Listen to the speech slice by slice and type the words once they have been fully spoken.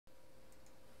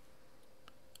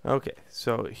Okay,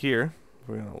 so here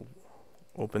we're going to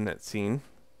open that scene.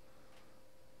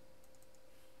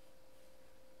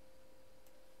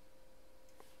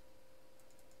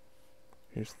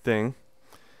 Here's the thing.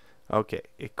 Okay,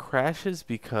 it crashes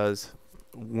because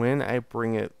when I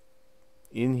bring it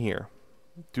in here,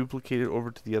 duplicate it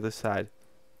over to the other side,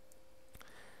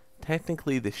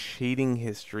 technically the shading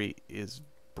history is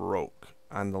broke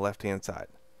on the left hand side.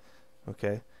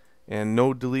 Okay, and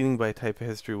no deleting by type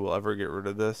history will ever get rid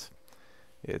of this.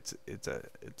 It's a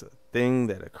thing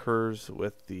that occurs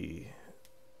with the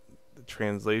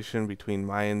translation between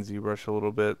Maya and ZBrush a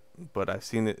little bit, but I've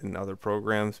seen it in other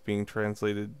programs being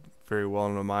translated very well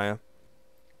into Maya.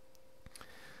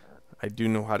 I do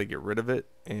know how to get rid of it,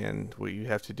 and what you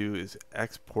have to do is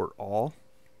export all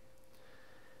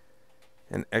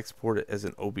and export it as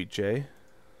an OBJ.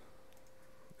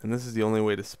 And this is the only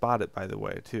way to spot it, by the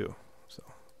way, too. So,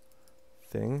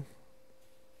 thing.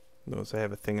 Notice I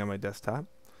have a thing on my desktop.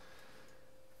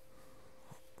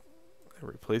 I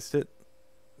replaced it,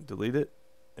 delete it,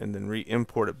 and then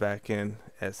re-import it back in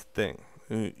as thing.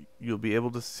 And you'll be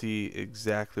able to see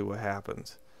exactly what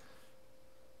happens.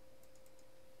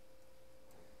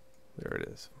 There it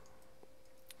is.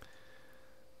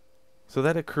 So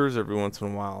that occurs every once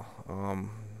in a while,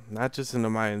 not just in the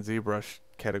Maya and ZBrush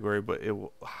category, but it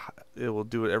will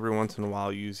do it every once in a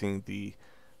while using the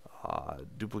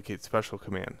duplicate special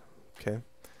command. Okay.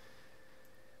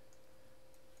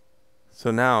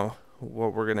 So now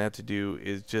what we're gonna have to do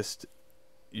is just,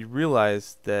 you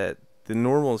realize that the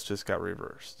normals just got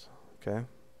reversed. Okay,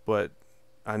 but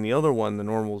on the other one the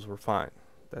normals were fine.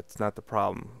 That's not the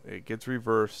problem. It gets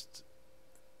reversed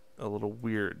a little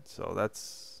weird, so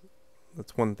that's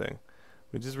one thing.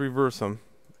 We just reverse them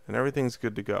and everything's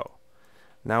good to go.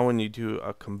 Now when you do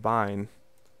a combine,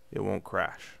 it won't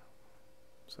crash.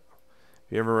 So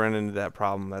if you ever run into that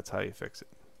problem, that's how you fix it.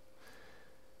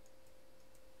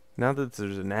 Now that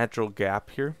there's a natural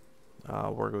gap here,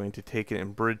 we're going to take it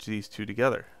and bridge these two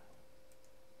together.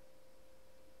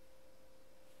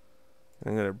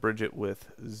 I'm going to bridge it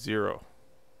with 0.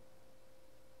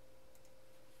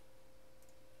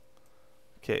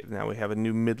 Okay, now we have a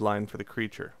new midline for the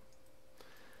creature.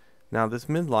 Now this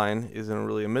midline isn't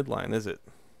really a midline, is it?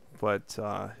 But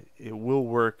it will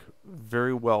work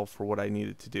very well for what I need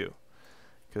it to do.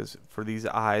 Because for these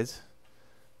eyes,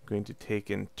 I'm going to take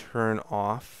and turn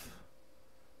off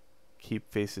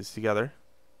keep faces together.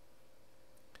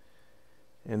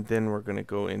 And then we're going to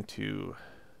go into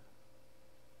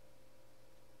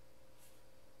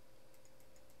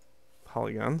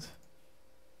polygons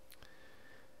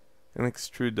and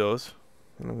extrude those.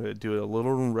 And I'm going to do it a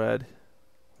little in red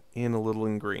and a little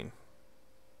in green.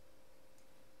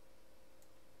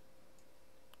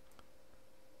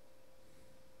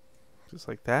 Just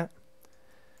like that.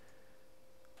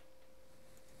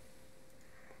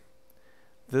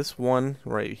 This one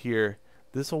right here,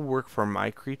 this will work for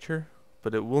my creature,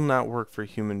 but it will not work for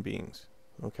human beings.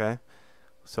 Okay?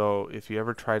 So if you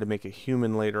ever try to make a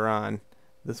human later on,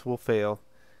 this will fail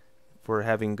for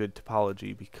having good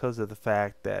topology because of the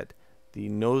fact that the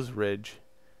nose ridge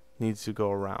needs to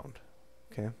go around.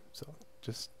 Okay? So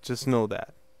just know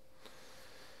that.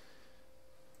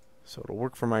 So it'll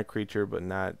work for my creature, but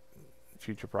not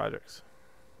future projects.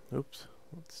 Oops.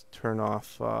 Let's turn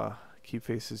off keep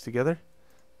faces together.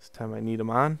 This time I need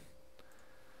them on.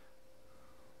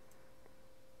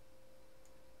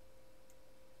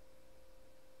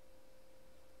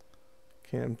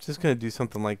 Okay, I'm just going to do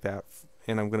something like that,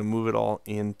 and I'm going to move it all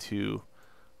into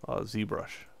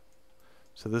ZBrush.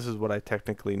 So this is what I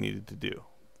technically needed to do.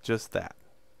 Just that.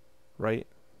 Right?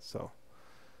 So,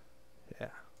 yeah.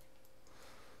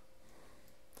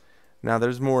 Now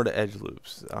there's more to edge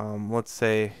loops. Let's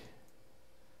say,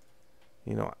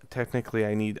 you know, technically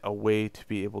I need a way to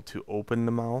be able to open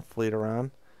the mouth later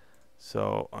on.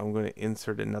 So I'm going to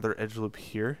insert another edge loop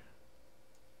here.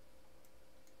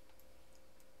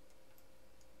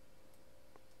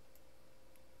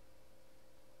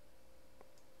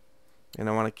 And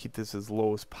I want to keep this as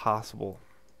low as possible.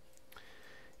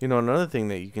 You know, another thing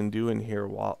that you can do in here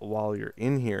while you're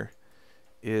in here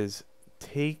is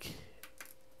take,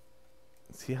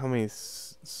 see how many,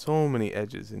 so many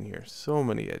edges in here, so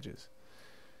many edges.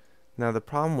 Now the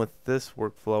problem with this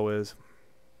workflow is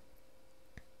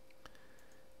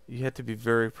you have to be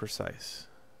very precise,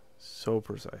 so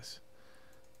precise.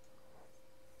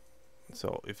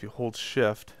 So if you hold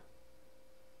shift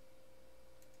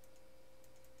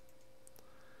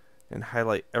and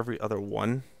highlight every other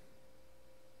one,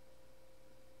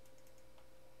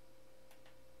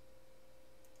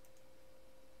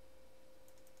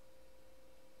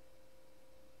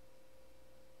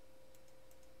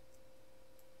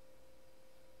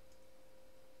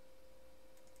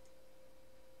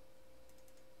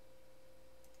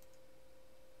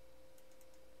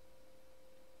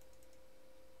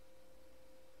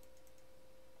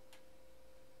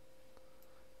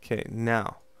 Okay,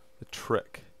 now the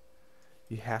trick.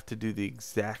 You have to do the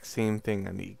exact same thing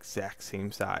on the exact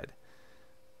same side.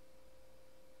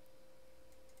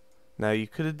 Now you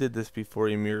could have did this before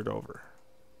you mirrored over.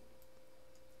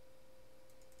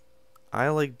 I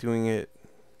like doing it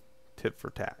tit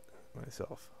for tat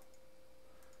myself.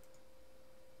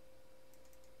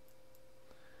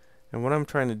 And what I'm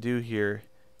trying to do here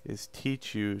is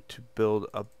teach you to build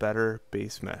a better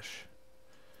base mesh.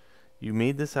 You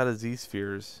made this out of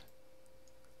Z-spheres.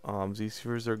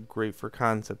 Z-spheres are great for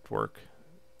concept work,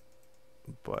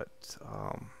 but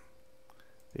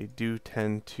they do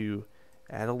tend to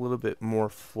add a little bit more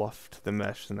fluff to the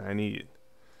mesh than I need.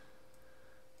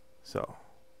 So,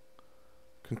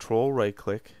 Control right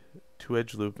click,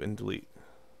 2-edge loop, and delete.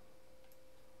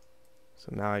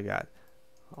 So now I got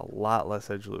a lot less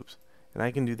edge loops. And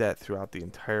I can do that throughout the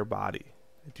entire body.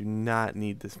 I do not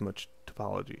need this much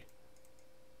topology.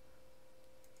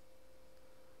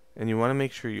 And you want to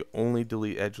make sure you only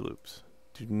delete edge loops.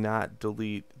 Do not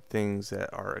delete things that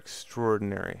are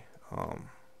extraordinary.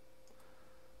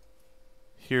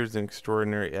 Here's an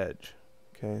extraordinary edge.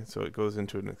 Okay, so it goes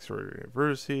into an extraordinary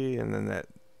vertice, and then that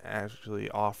actually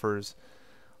offers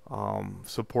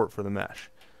support for the mesh.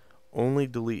 Only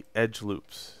delete edge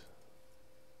loops.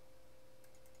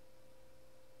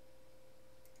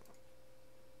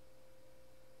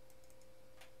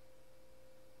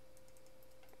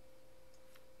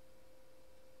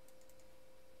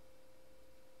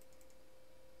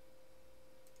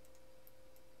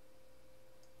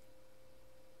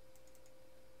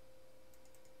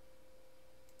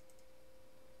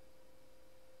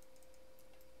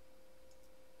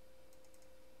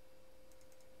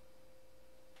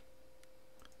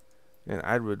 And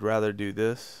I would rather do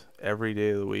this every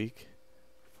day of the week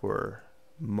for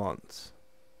months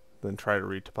than try to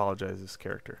retopologize this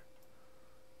character.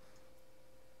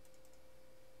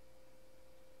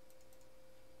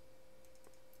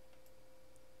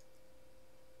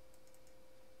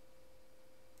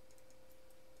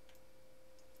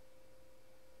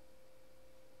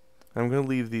 I'm going to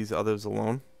leave these others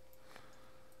alone.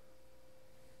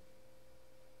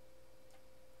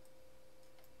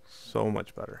 So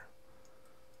much better.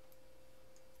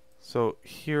 So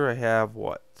here I have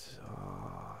what?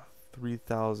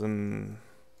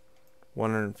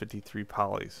 3,153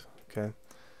 polys. Okay.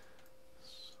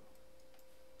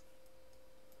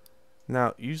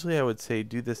 Now, usually I would say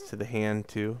do this to the hand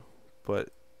too, but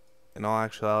in all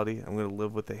actuality, I'm going to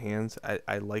live with the hands.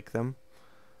 I like them.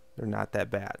 They're not that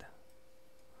bad.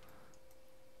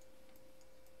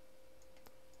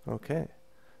 Okay.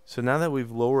 So now that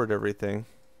we've lowered everything,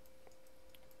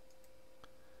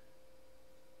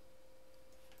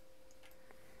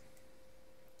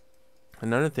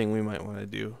 another thing we might want to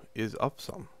do is up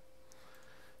some.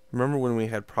 Remember when we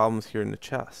had problems here in the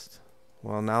chest?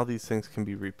 Well, now these things can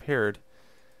be repaired.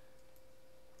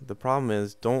 The problem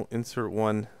is, don't insert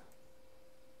one.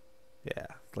 Yeah,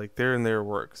 like there and there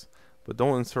works. But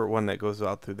don't insert one that goes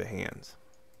out through the hands.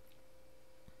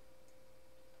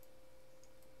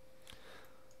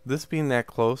 This being that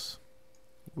close,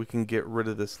 we can get rid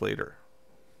of this later.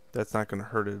 That's not going to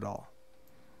hurt it at all.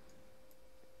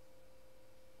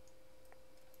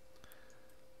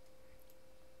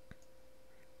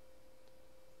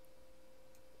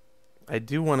 I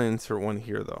do want to insert one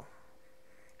here though.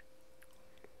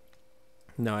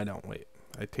 No, I don't. Wait.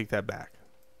 I take that back.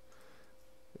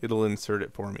 It'll insert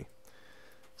it for me.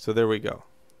 So there we go.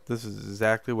 This is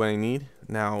exactly what I need.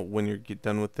 Now when you get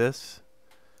done with this,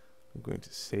 I'm going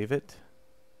to save it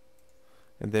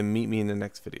and then meet me in the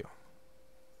next video.